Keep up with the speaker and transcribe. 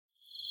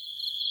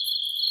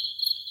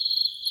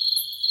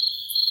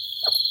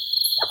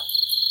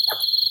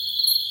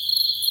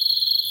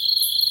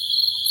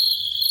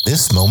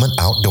This Moment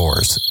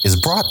Outdoors is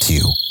brought to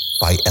you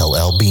by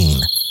LL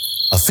Bean,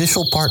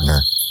 official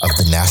partner of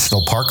the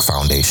National Park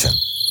Foundation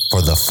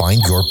for the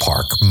Find Your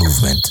Park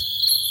movement.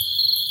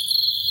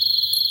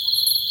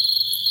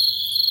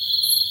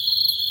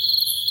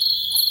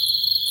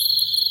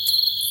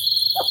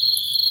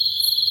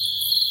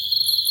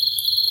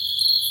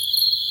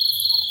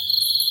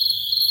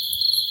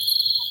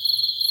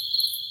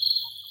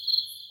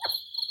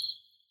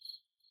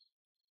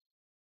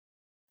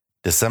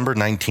 December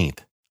 19th,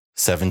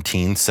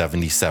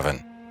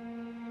 1777.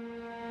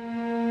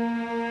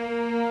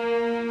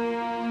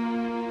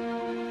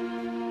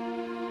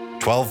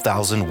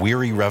 "12,000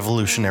 weary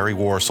Revolutionary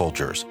War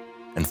soldiers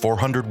and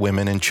 400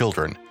 women and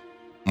children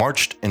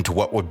marched into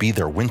what would be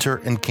their winter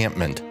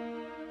encampment.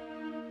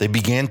 They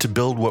began to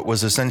build what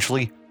was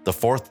essentially the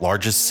fourth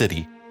largest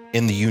city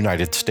in the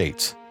United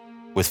States,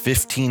 with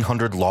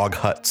 1,500 log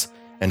huts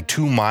and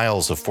 2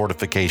 miles of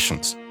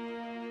fortifications.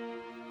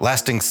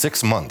 Lasting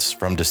 6 months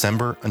from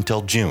December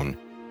until June,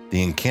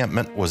 the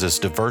encampment was as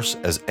diverse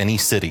as any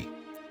city,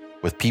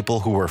 with people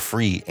who were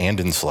free and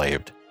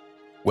enslaved,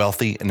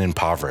 wealthy and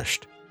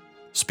impoverished,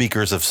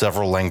 speakers of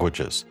several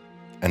languages,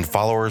 and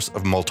followers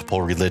of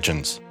multiple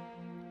religions.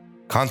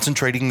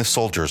 Concentrating the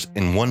soldiers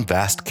in one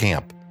vast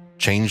camp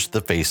changed the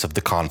face of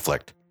the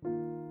conflict,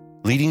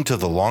 leading to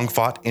the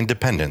long-fought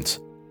independence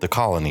the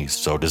colonies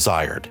so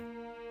desired."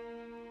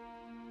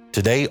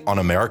 Today on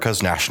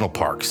America's National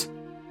Parks,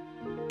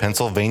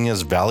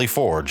 Pennsylvania's Valley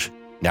Forge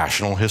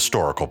National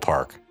Historical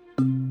Park.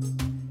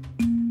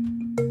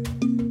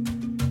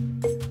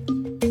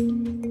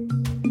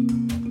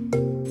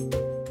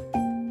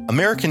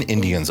 American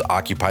Indians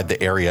occupied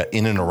the area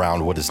in and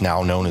around what is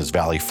now known as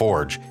Valley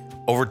Forge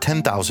over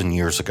 10,000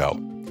 years ago,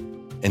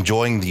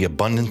 enjoying the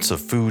abundance of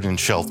food and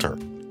shelter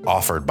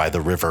offered by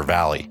the river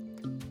valley.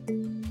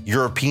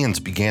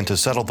 Europeans began to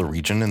settle the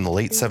region in the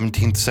late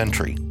 17th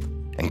century,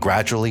 and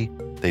gradually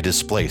they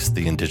displaced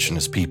the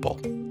indigenous people.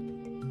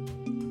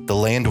 The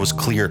land was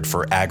cleared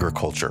for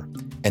agriculture,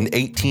 and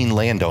 18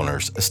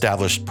 landowners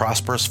established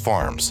prosperous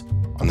farms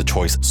on the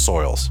choice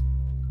soils.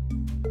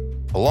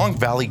 Along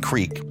Valley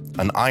Creek,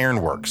 an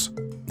ironworks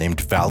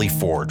named Valley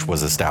Forge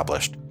was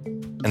established,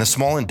 and a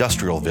small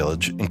industrial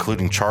village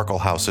including charcoal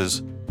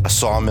houses, a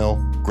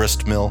sawmill,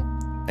 grist mill,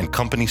 and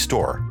company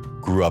store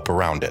grew up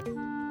around it.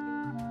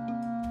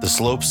 The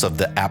slopes of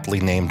the aptly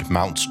named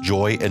Mounts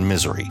Joy and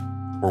Misery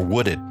were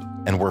wooded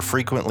and were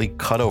frequently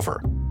cut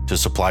over to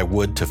supply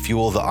wood to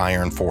fuel the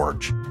iron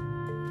forge.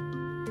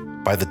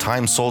 By the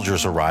time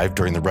soldiers arrived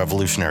during the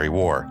Revolutionary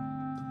War,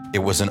 it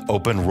was an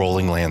open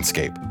rolling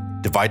landscape,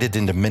 divided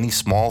into many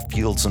small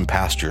fields and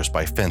pastures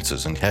by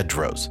fences and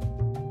hedgerows.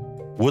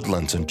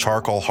 Woodlands and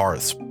charcoal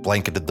hearths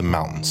blanketed the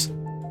mountains,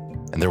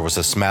 and there was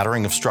a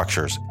smattering of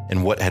structures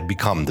in what had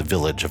become the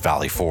village of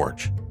Valley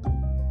Forge.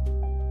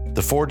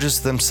 The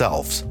forges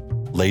themselves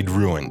laid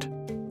ruined,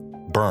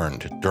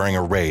 burned during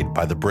a raid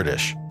by the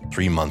British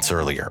 3 months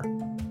earlier.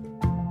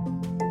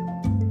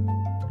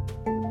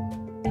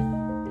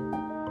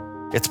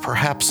 It's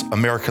perhaps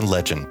American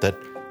legend that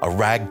a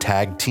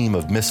ragtag team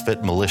of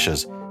misfit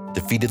militias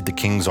defeated the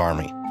King's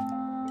army.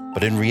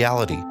 But in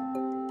reality,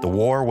 the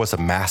war was a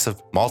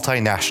massive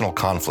multinational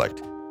conflict,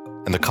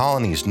 and the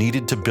colonies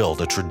needed to build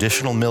a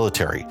traditional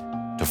military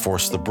to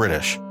force the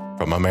British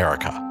from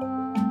America.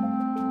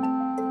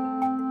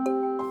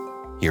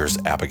 Here's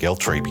Abigail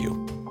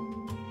Trabue.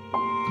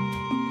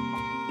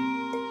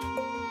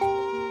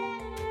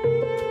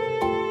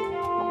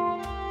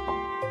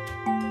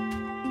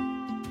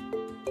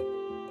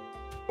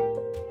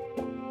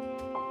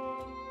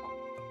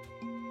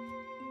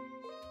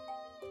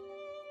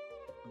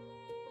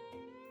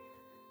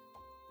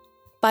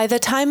 By the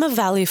time of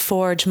Valley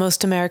Forge,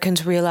 most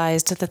Americans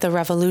realized that the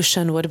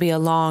revolution would be a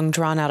long,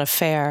 drawn-out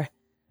affair.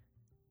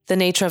 The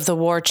nature of the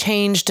war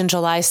changed in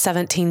July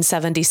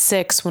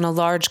 1776 when a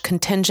large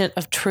contingent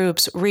of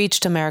troops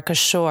reached America's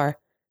shore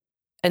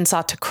and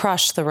sought to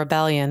crush the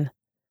rebellion.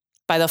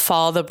 By the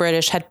fall, the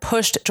British had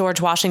pushed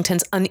George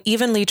Washington's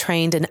unevenly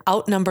trained and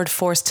outnumbered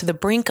force to the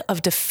brink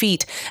of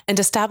defeat and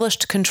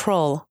established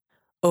control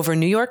over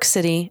New York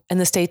City and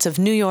the states of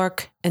New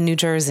York and New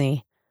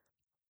Jersey.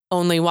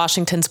 Only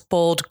Washington's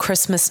bold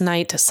Christmas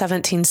night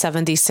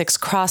 1776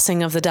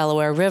 crossing of the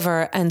Delaware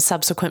River and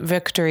subsequent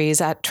victories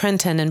at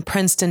Trenton and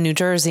Princeton, New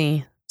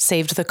Jersey,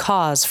 saved the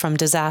cause from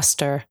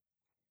disaster.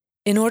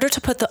 In order to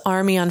put the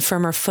Army on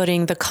firmer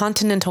footing, the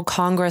Continental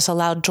Congress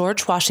allowed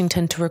George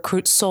Washington to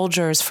recruit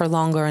soldiers for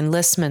longer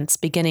enlistments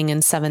beginning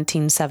in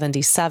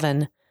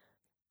 1777.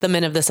 The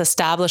men of this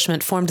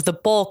establishment formed the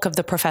bulk of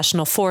the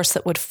professional force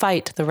that would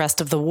fight the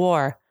rest of the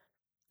war.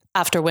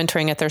 After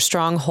wintering at their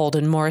stronghold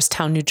in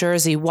Morristown, New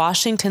Jersey,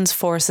 Washington's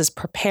forces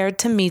prepared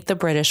to meet the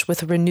British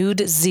with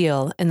renewed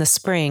zeal in the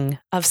spring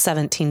of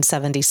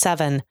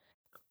 1777.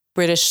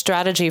 British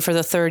strategy for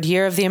the third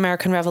year of the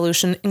American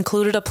Revolution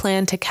included a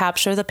plan to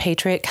capture the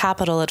Patriot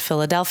capital at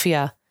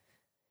Philadelphia.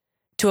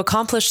 To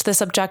accomplish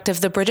this objective,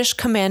 the British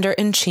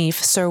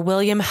Commander-in-Chief, Sir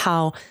William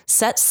Howe,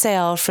 set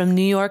sail from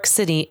New York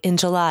City in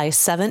July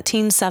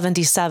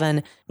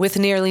 1777 with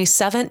nearly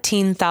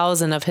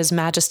 17,000 of His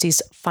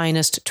Majesty's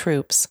finest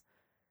troops.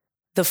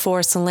 The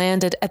force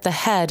landed at the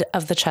head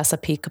of the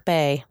Chesapeake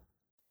Bay.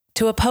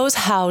 To oppose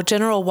Howe,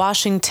 General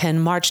Washington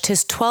marched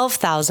his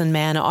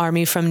 12,000-man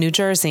army from New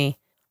Jersey.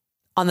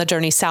 On the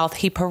journey south,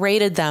 he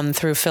paraded them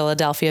through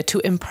Philadelphia to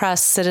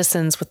impress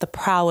citizens with the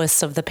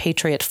prowess of the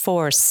Patriot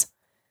force.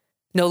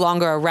 No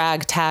longer a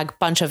ragtag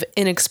bunch of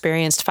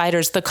inexperienced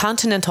fighters, the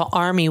Continental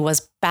Army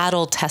was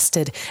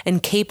battle-tested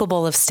and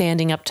capable of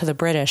standing up to the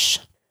British.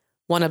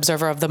 One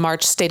observer of the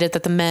march stated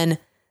that the men,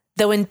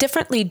 though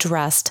indifferently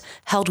dressed,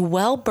 held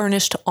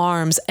well-burnished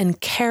arms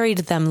and carried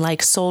them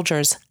like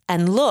soldiers,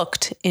 and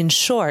looked, in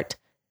short,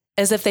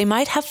 as if they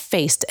might have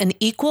faced an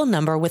equal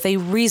number with a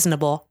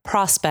reasonable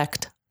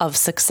prospect of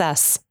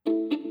success.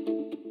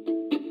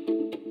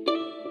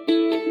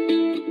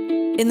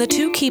 In the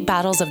two key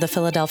battles of the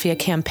Philadelphia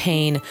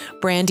campaign,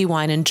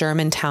 Brandywine and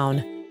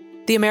Germantown,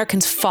 the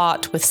Americans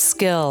fought with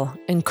skill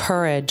and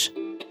courage.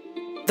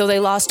 Though they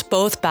lost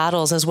both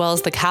battles as well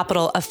as the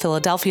capital of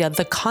Philadelphia,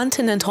 the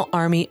Continental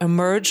Army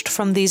emerged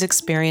from these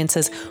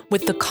experiences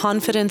with the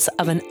confidence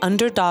of an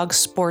underdog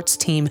sports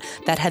team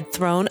that had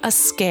thrown a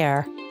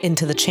scare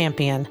into the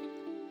champion.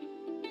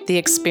 The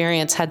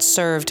experience had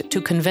served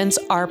to convince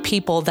our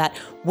people that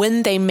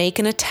when they make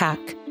an attack,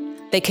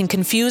 they can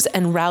confuse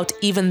and rout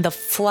even the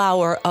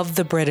flower of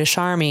the British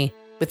Army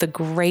with the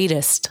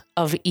greatest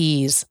of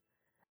ease.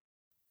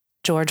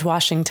 George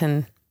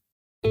Washington.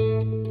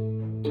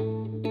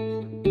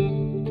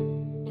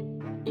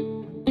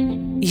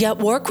 Yet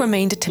work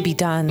remained to be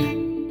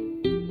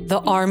done.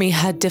 The army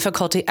had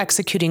difficulty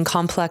executing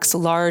complex,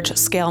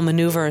 large-scale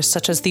maneuvers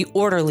such as the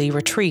orderly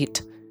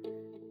retreat.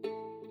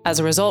 As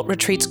a result,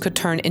 retreats could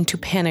turn into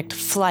panicked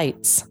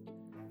flights.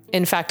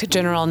 In fact,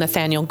 General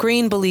Nathanael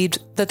Greene believed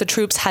that the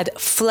troops had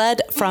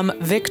fled from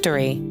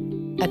victory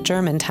at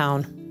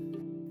Germantown.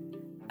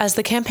 As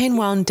the campaign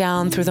wound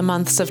down through the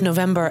months of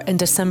November and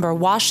December,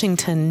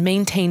 Washington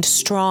maintained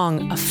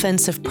strong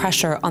offensive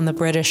pressure on the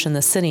British in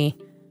the city.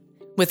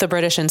 With the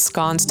British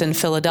ensconced in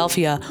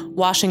Philadelphia,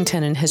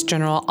 Washington and his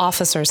general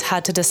officers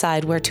had to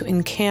decide where to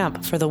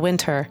encamp for the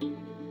winter.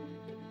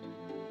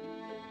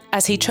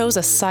 As he chose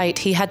a site,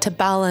 he had to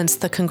balance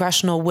the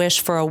congressional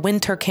wish for a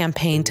winter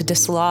campaign to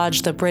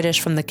dislodge the British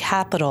from the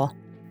capital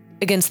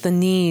against the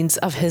needs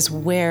of his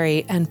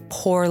wary and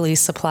poorly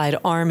supplied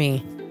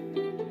army.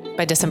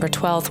 By December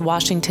 12th,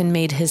 Washington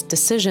made his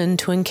decision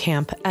to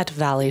encamp at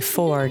Valley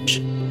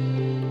Forge.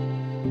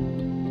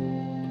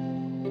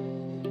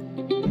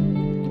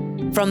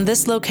 From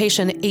this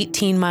location,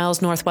 18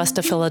 miles northwest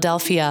of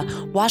Philadelphia,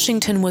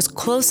 Washington was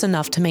close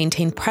enough to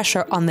maintain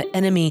pressure on the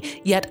enemy,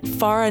 yet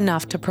far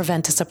enough to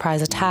prevent a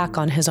surprise attack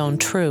on his own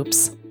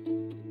troops.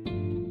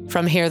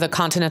 From here, the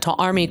Continental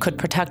Army could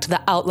protect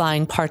the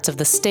outlying parts of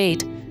the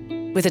state,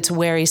 with its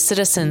wary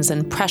citizens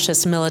and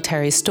precious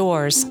military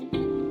stores,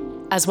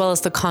 as well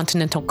as the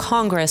Continental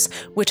Congress,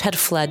 which had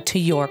fled to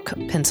York,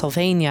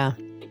 Pennsylvania.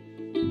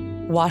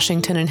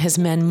 Washington and his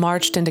men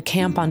marched into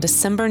camp on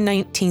December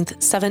 19,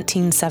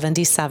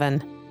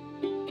 1777.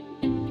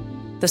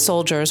 The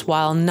soldiers,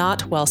 while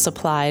not well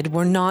supplied,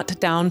 were not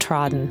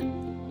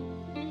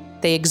downtrodden.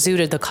 They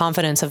exuded the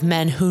confidence of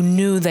men who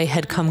knew they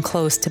had come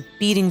close to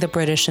beating the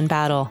British in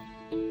battle.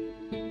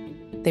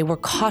 They were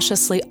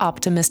cautiously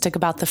optimistic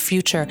about the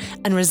future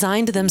and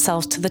resigned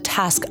themselves to the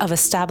task of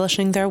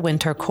establishing their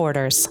winter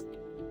quarters.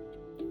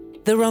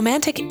 The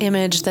romantic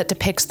image that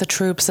depicts the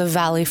troops of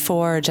Valley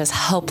Forge as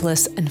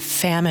helpless and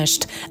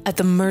famished at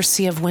the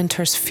mercy of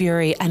winter's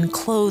fury and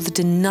clothed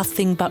in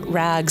nothing but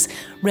rags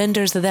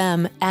renders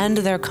them and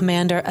their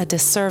commander a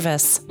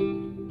disservice.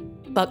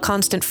 But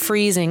constant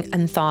freezing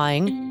and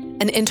thawing,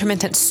 an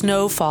intermittent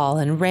snowfall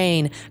and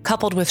rain,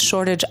 coupled with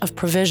shortage of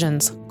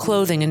provisions,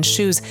 clothing, and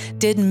shoes,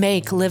 did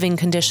make living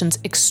conditions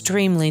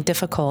extremely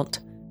difficult.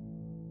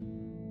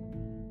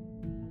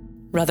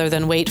 Rather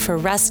than wait for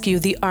rescue,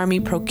 the Army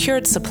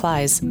procured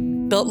supplies,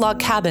 built log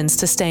cabins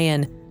to stay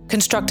in,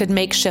 constructed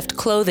makeshift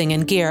clothing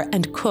and gear,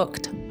 and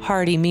cooked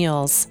hearty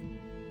meals.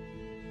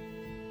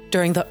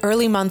 During the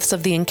early months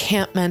of the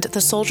encampment, the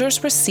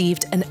soldiers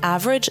received an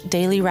average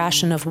daily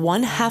ration of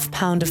 1/2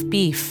 pound of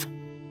beef.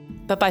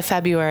 But by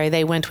February,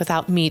 they went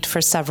without meat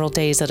for several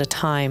days at a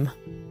time.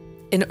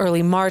 In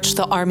early March,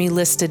 the Army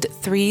listed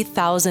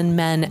 3,000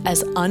 men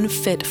as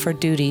unfit for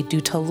duty due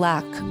to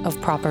lack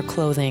of proper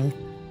clothing.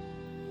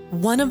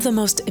 One of the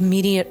most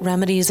immediate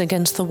remedies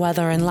against the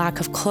weather and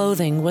lack of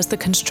clothing was the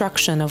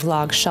construction of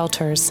log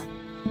shelters.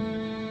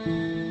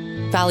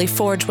 Valley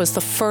Forge was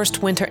the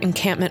first winter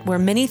encampment where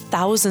many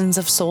thousands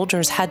of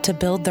soldiers had to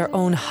build their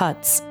own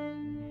huts.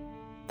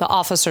 The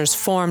officers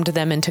formed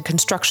them into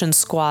construction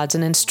squads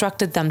and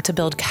instructed them to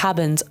build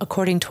cabins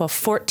according to a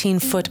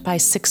 14-foot by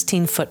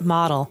 16-foot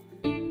model.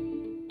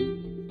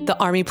 The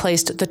Army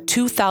placed the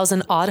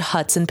 2,000-odd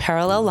huts in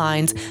parallel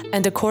lines,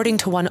 and according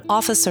to one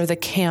officer, the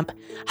camp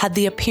had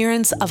the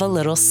appearance of a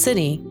little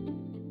city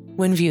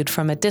when viewed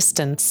from a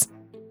distance.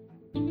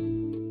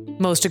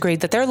 Most agreed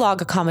that their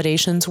log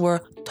accommodations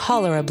were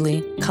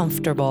tolerably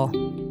comfortable.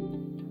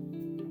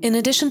 In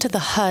addition to the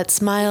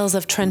huts, miles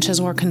of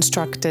trenches were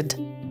constructed.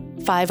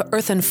 5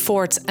 earthen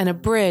forts and a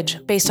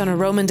bridge based on a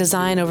Roman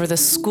design over the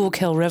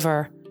Schuylkill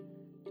River.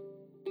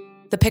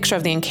 The picture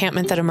of the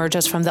encampment that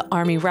emerges from the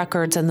army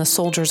records and the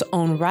soldiers'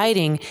 own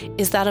writing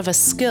is that of a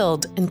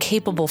skilled and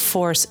capable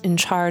force in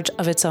charge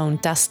of its own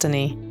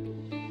destiny.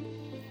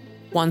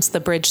 Once the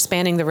bridge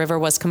spanning the river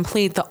was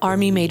complete, the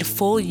army made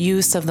full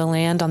use of the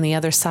land on the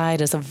other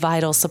side as a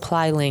vital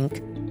supply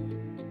link.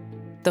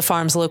 The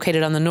farms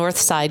located on the north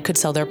side could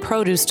sell their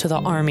produce to the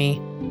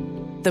army.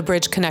 The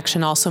bridge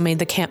connection also made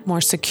the camp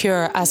more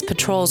secure, as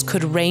patrols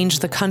could range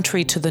the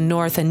country to the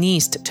north and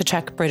east to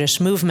check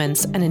British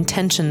movements and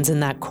intentions in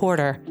that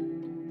quarter.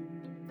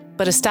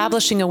 But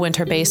establishing a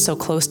winter base so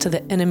close to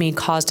the enemy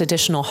caused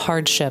additional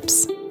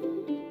hardships.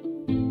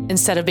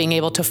 Instead of being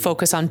able to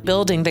focus on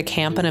building the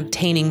camp and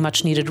obtaining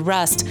much-needed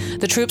rest,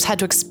 the troops had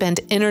to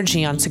expend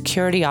energy on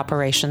security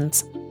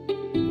operations.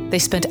 They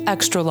spent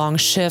extra long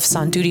shifts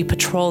on duty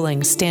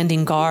patrolling,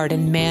 standing guard,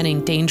 and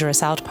manning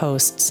dangerous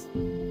outposts.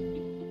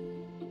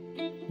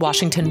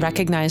 Washington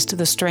recognized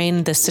the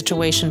strain this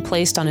situation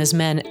placed on his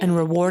men and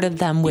rewarded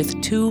them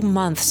with 2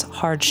 months'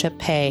 hardship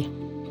pay.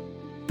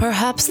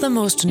 Perhaps the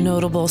most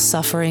notable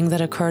suffering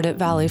that occurred at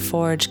Valley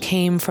Forge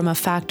came from a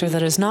factor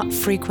that is not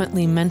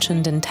frequently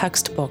mentioned in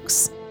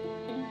textbooks.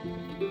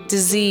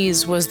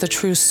 Disease was the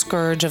true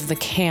scourge of the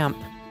camp.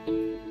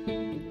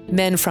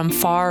 Men from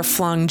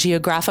far-flung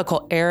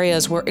geographical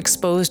areas were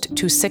exposed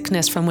to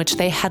sickness from which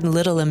they had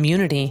little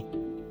immunity.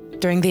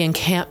 During the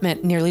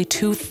encampment, nearly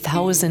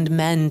 2,000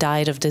 men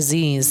died of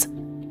disease.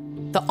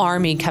 The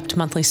Army kept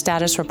monthly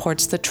status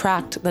reports that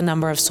tracked the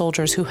number of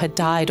soldiers who had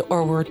died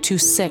or were too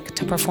sick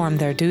to perform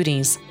their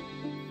duties.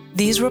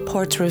 These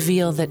reports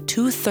reveal that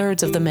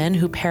 2/3 of the men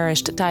who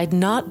perished died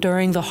not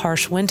during the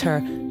harsh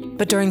winter,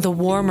 but during the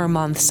warmer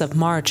months of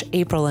March,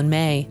 April, and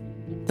May.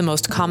 The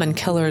most common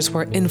killers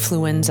were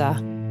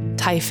influenza,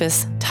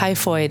 typhus,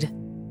 typhoid,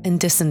 and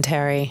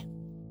dysentery.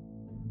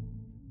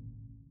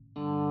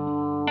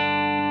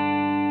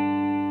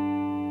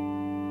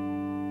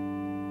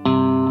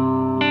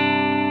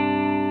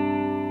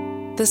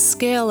 The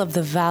scale of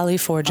the Valley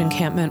Forge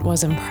encampment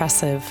was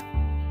impressive.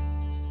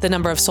 The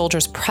number of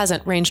soldiers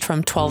present ranged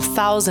from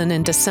 12,000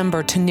 in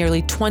December to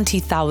nearly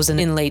 20,000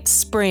 in late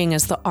spring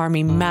as the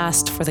army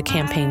massed for the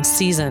campaign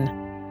season.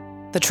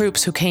 The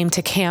troops who came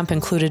to camp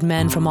included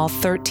men from all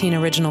 13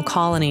 original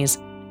colonies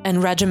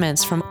and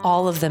regiments from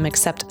all of them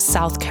except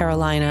South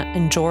Carolina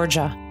and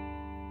Georgia.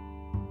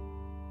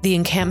 The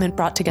encampment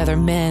brought together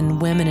men,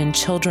 women, and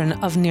children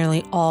of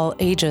nearly all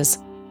ages,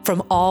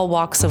 from all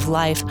walks of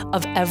life,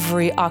 of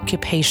every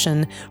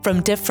occupation, from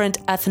different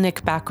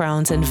ethnic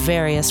backgrounds and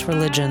various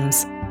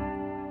religions.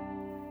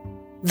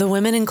 The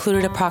women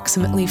included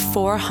approximately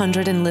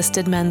 400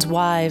 enlisted men's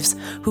wives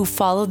who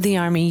followed the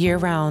army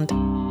year-round,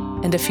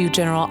 and a few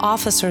general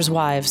officers'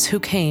 wives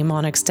who came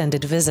on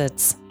extended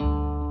visits.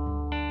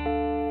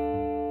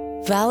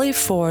 Valley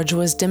Forge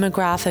was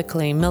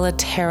demographically,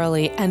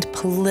 militarily, and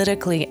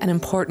politically an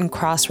important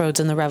crossroads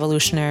in the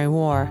Revolutionary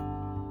War.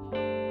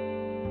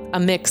 A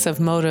mix of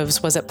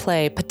motives was at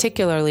play,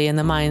 particularly in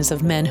the minds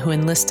of men who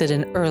enlisted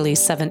in early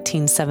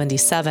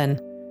 1777.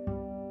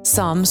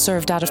 Some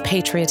served out of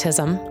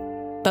patriotism,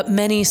 but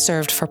many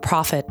served for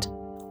profit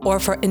or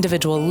for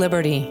individual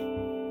liberty,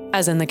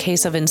 as in the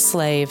case of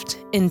enslaved,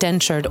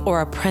 indentured, or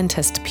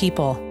apprenticed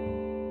people.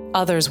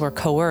 Others were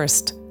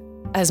coerced,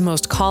 as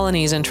most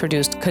colonies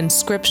introduced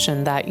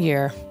conscription that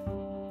year.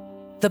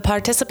 The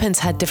participants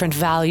had different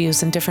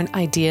values and different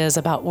ideas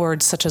about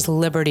words such as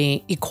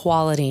liberty,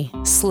 equality,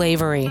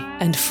 slavery,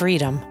 and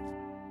freedom.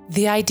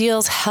 The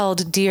ideals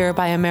held dear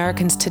by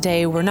Americans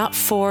today were not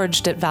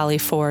forged at Valley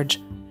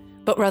Forge,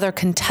 but rather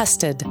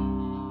contested,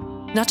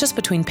 not just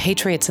between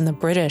patriots and the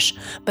British,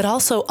 but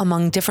also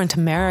among different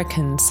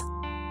Americans.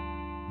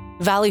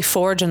 Valley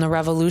Forge and the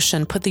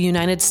Revolution put the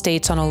United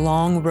States on a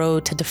long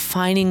road to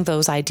defining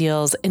those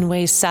ideals in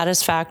ways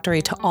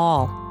satisfactory to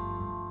all.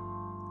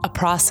 A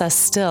process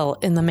still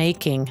in the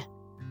making.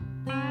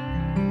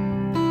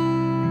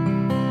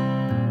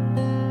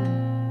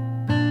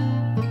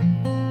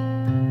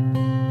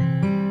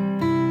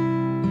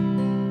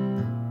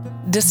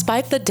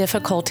 Despite the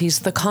difficulties,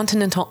 the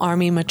Continental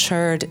Army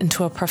matured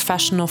into a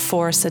professional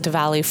force at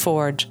Valley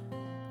Forge,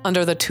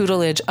 under the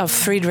tutelage of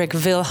Friedrich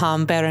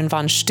Wilhelm Baron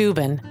von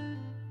Steuben.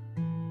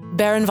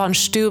 Baron von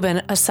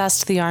Steuben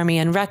assessed the army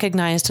and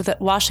recognized that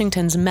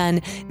Washington's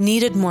men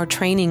needed more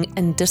training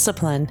and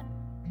discipline.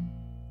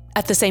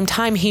 At the same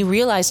time, he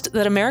realized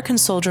that American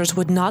soldiers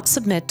would not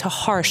submit to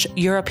harsh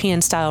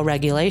European-style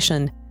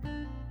regulation.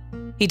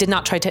 He did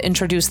not try to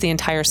introduce the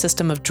entire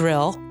system of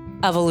drill,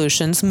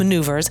 evolutions,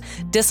 maneuvers,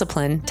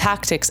 discipline,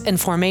 tactics, and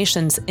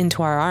formations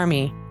into our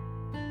army.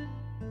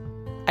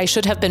 I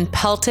should have been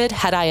pelted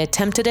had I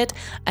attempted it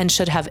and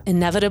should have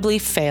inevitably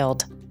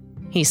failed,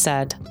 he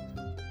said.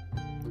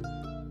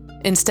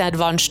 Instead,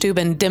 von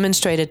Steuben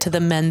demonstrated to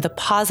the men the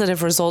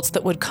positive results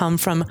that would come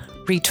from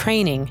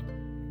retraining.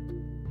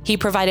 He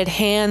provided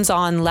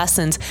hands-on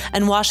lessons,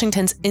 and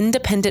Washington's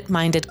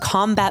independent-minded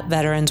combat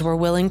veterans were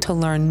willing to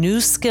learn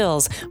new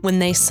skills when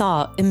they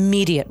saw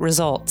immediate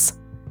results.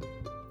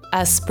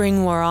 As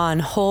spring wore on,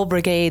 whole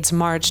brigades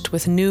marched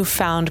with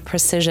newfound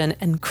precision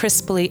and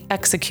crisply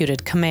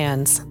executed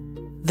commands.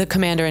 The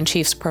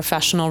commander-in-chief's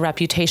professional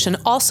reputation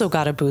also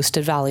got a boost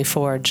at Valley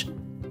Forge.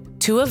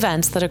 Two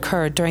events that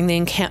occurred during the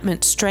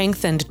encampment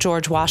strengthened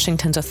George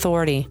Washington's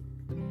authority.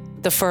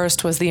 The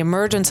first was the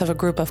emergence of a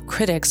group of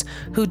critics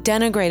who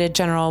denigrated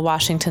General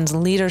Washington's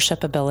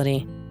leadership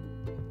ability.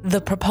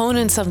 The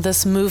proponents of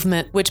this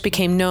movement, which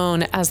became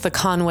known as the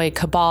Conway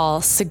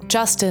Cabal,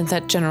 suggested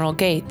that General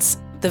Gates,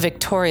 the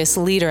victorious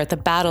leader at the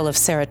Battle of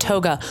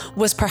Saratoga,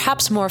 was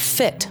perhaps more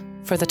fit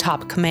for the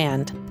top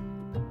command.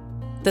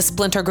 The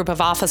splinter group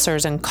of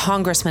officers and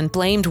congressmen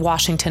blamed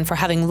Washington for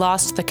having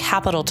lost the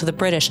capital to the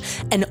British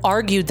and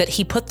argued that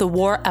he put the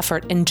war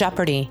effort in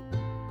jeopardy.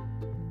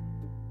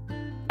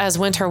 As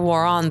winter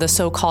wore on, the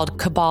so-called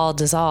cabal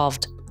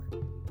dissolved,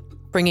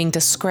 bringing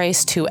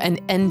disgrace to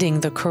and ending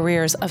the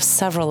careers of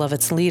several of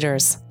its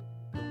leaders.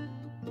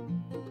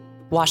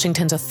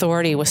 Washington's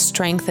authority was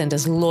strengthened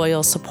as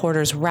loyal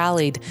supporters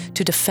rallied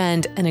to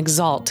defend and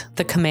exalt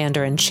the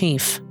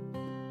commander-in-chief.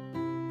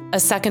 A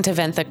second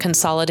event that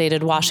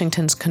consolidated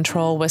Washington's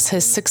control was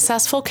his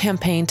successful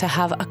campaign to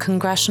have a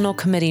congressional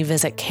committee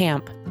visit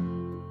camp.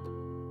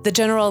 The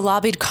general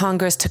lobbied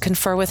Congress to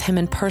confer with him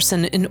in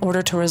person in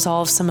order to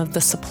resolve some of the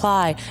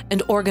supply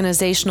and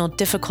organizational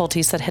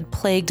difficulties that had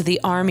plagued the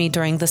Army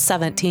during the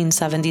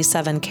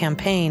 1777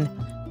 campaign.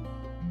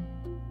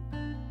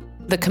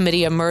 The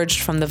committee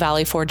emerged from the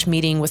Valley Forge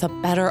meeting with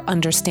a better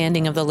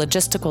understanding of the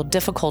logistical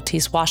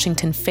difficulties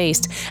Washington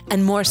faced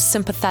and more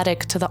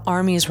sympathetic to the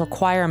Army's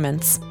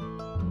requirements.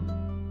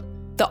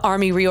 The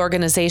Army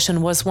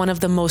reorganization was one of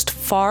the most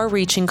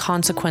far-reaching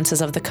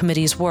consequences of the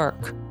committee's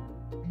work.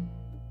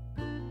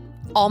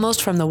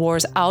 Almost from the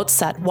war's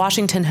outset,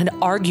 Washington had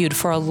argued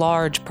for a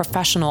large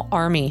professional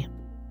army.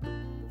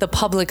 The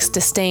public's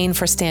disdain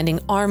for standing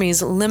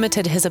armies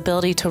limited his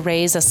ability to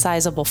raise a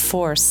sizable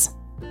force.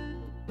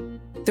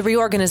 The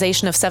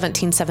reorganization of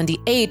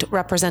 1778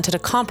 represented a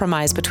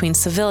compromise between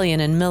civilian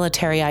and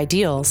military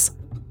ideals.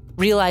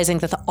 Realizing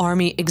that the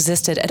Army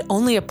existed at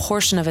only a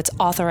portion of its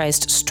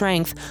authorized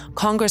strength,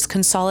 Congress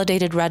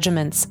consolidated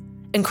regiments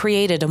and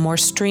created a more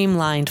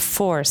streamlined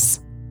force.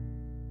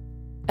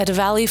 At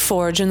Valley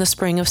Forge in the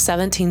spring of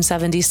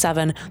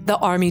 1777, the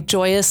Army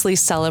joyously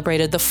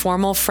celebrated the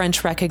formal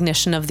French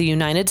recognition of the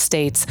United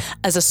States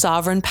as a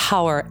sovereign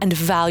power and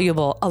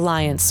valuable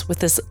alliance with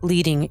this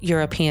leading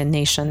European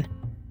nation.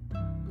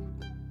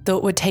 Though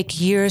it would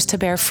take years to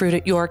bear fruit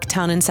at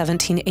Yorktown in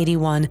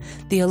 1781,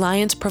 the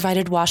alliance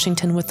provided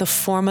Washington with the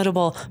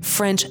formidable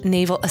French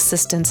naval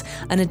assistance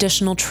and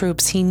additional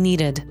troops he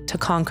needed to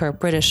conquer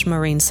British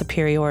marine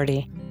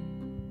superiority.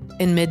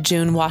 In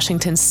mid-June,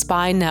 Washington's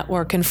spy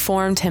network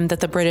informed him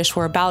that the British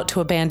were about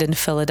to abandon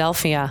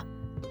Philadelphia.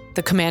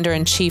 The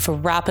commander-in-chief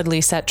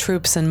rapidly set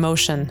troops in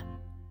motion.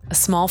 A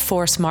small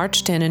force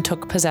marched in and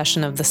took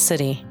possession of the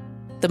city.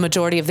 The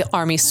majority of the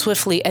Army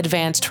swiftly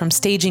advanced from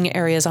staging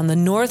areas on the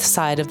north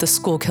side of the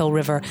Schuylkill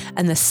River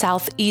and the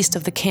southeast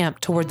of the camp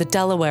toward the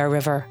Delaware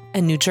River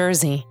and New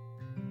Jersey.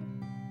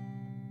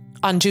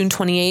 On June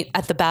 28,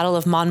 at the Battle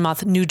of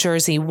Monmouth, New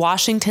Jersey,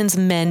 Washington's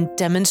men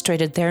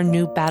demonstrated their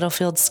new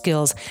battlefield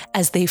skills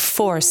as they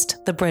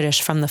forced the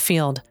British from the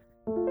field.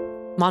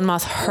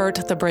 Monmouth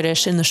hurt the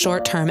British in the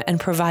short term and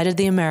provided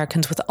the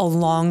Americans with a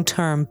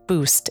long-term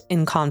boost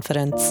in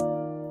confidence.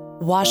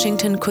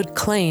 Washington could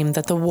claim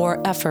that the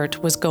war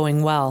effort was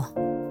going well.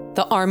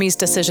 The Army's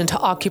decision to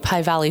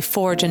occupy Valley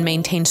Forge and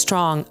maintain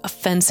strong,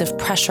 offensive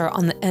pressure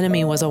on the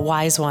enemy was a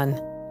wise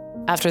one.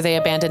 After they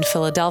abandoned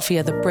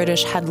Philadelphia, the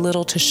British had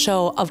little to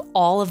show of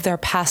all of their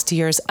past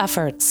year's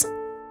efforts.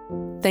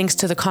 Thanks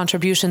to the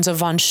contributions of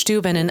von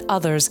Steuben and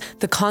others,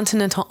 the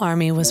Continental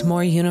Army was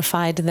more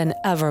unified than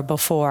ever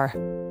before.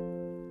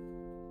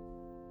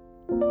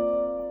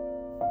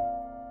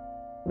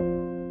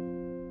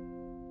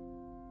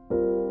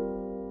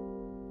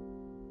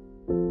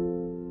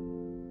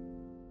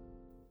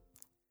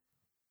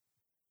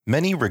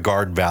 Many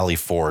regard Valley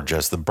Forge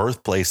as the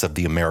birthplace of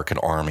the American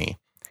Army.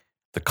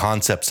 The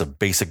concepts of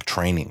basic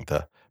training,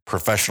 the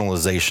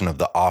professionalization of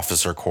the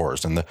officer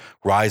corps, and the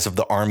rise of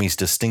the Army's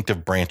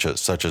distinctive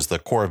branches, such as the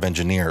Corps of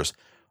Engineers,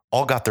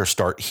 all got their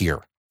start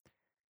here.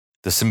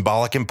 The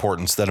symbolic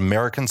importance that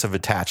Americans have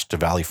attached to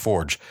Valley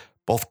Forge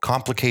both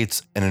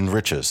complicates and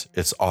enriches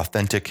its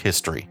authentic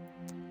history.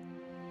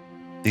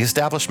 The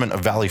establishment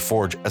of Valley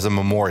Forge as a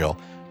memorial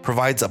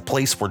provides a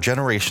place where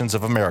generations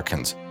of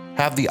Americans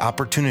have the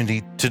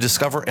opportunity to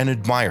discover and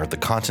admire the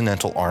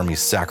Continental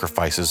Army's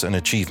sacrifices and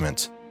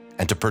achievements,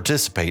 and to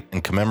participate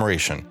in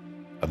commemoration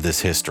of this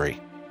history.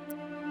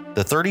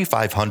 The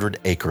 3,500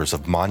 acres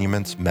of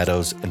monuments,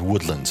 meadows, and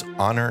woodlands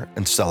honor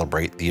and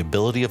celebrate the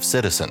ability of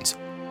citizens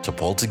to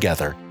pull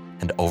together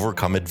and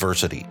overcome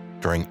adversity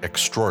during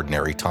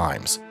extraordinary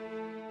times.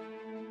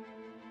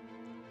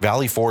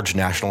 Valley Forge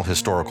National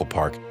Historical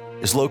Park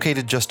is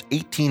located just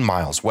 18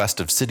 miles west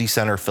of city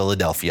center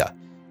Philadelphia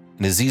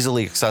and is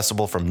easily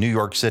accessible from New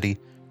York City,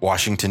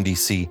 Washington,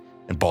 D.C.,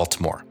 and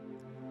Baltimore.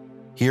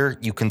 Here,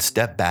 you can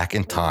step back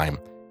in time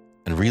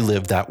and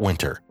relive that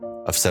winter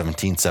of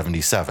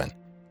 1777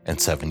 and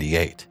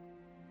 78.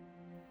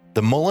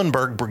 The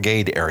Muhlenberg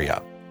Brigade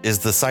area is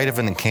the site of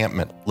an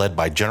encampment led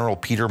by General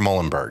Peter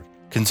Muhlenberg,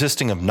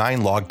 consisting of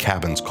 9 log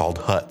cabins called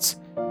huts,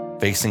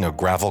 facing a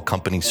gravel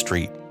company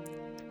street.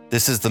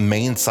 This is the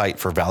main site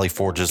for Valley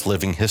Forge's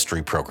Living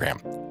History program.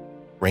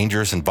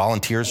 Rangers and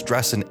volunteers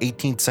dress in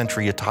 18th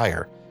century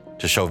attire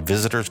to show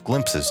visitors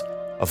glimpses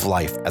of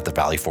life at the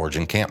Valley Forge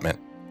encampment.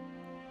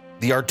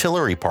 The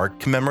artillery park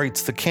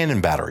commemorates the cannon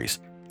batteries,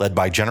 led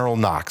by General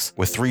Knox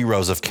with 3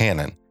 rows of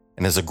cannon,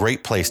 and is a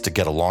great place to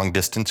get a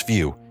long-distance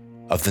view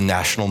of the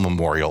National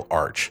Memorial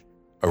Arch,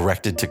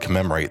 erected to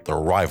commemorate the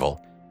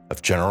arrival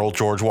of General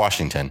George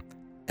Washington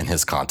and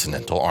his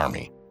Continental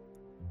Army.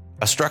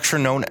 A structure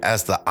known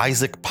as the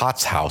Isaac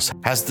Potts House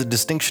has the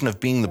distinction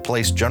of being the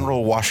place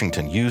General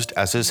Washington used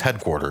as his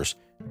headquarters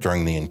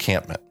during the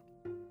encampment.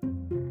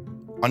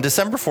 On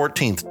December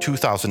 14,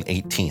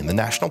 2018, the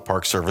National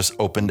Park Service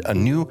opened a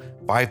new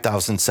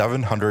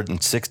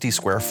 5,760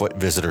 square foot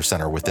visitor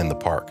center within the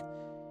park.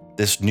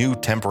 This new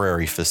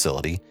temporary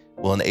facility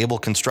will enable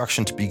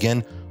construction to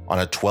begin on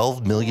a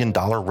 $12 million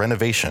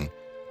renovation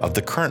of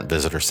the current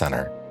visitor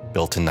center,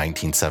 built in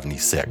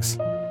 1976.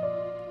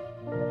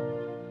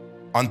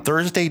 On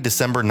Thursday,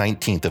 December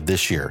 19th of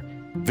this year,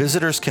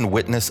 visitors can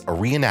witness a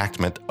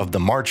reenactment of the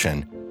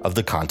March-In of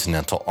the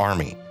Continental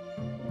Army.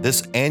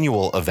 This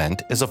annual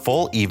event is a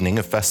full evening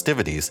of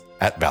festivities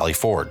at Valley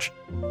Forge.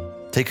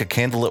 Take a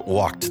candlelit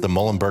walk to the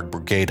Muhlenberg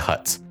Brigade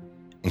huts,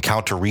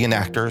 encounter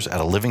reenactors at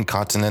a living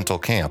Continental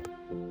camp,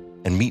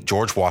 and meet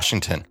George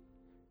Washington.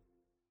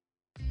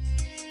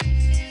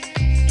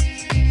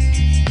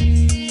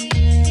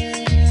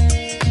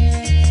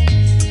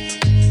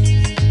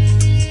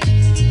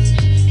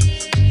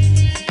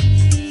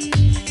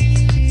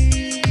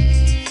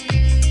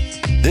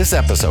 This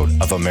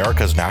episode of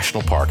America's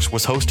National Parks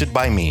was hosted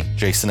by me,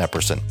 Jason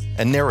Epperson,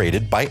 and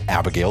narrated by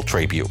Abigail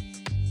Trabue.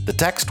 The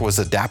text was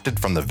adapted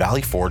from the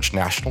Valley Forge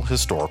National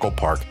Historical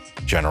Park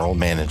General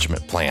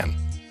Management Plan.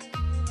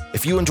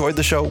 If you enjoyed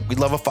the show, we'd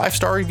love a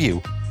 5-star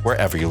review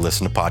wherever you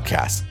listen to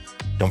podcasts.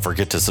 Don't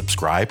forget to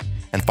subscribe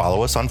and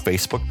follow us on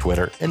Facebook,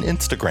 Twitter, and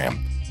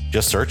Instagram.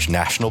 Just search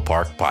National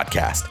Park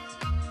Podcast.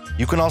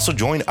 You can also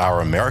join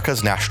our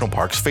America's National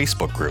Parks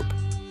Facebook group.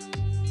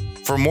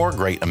 For more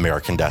great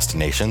American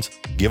destinations,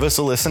 give us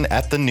a listen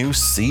at the new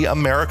See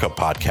America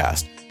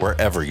podcast,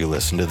 wherever you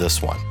listen to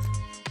this one.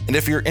 And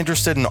if you're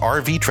interested in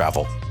RV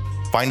travel,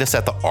 find us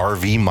at the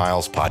RV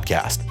Miles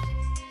podcast.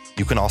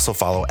 You can also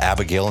follow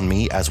Abigail and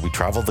me as we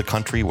travel the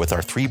country with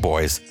our 3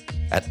 boys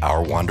at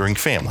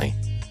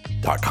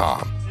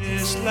OurWanderingFamily.com.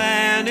 This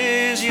land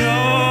is your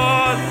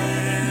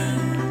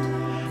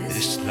land.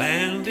 This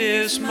land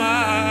is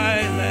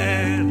my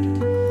land.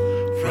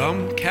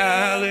 From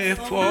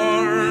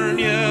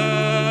California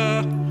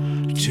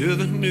to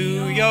the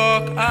New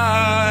York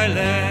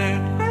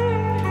Island,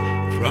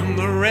 from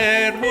the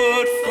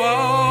Redwood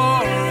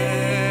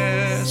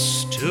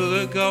Forest to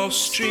the Gulf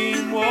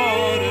Stream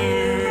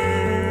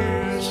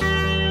waters.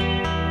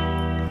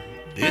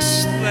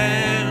 This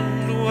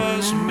land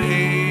was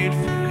made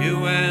for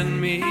you and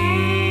me.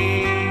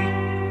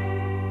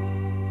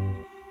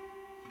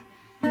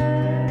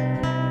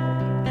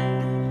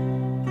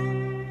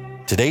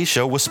 Today's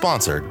show was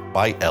sponsored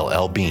by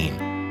LL Bean.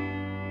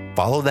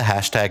 Follow the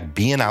hashtag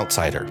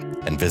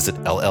 #BeAnOutsider and visit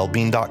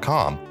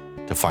llbean.com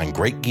to find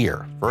great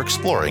gear for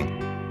exploring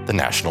the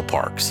national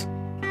parks.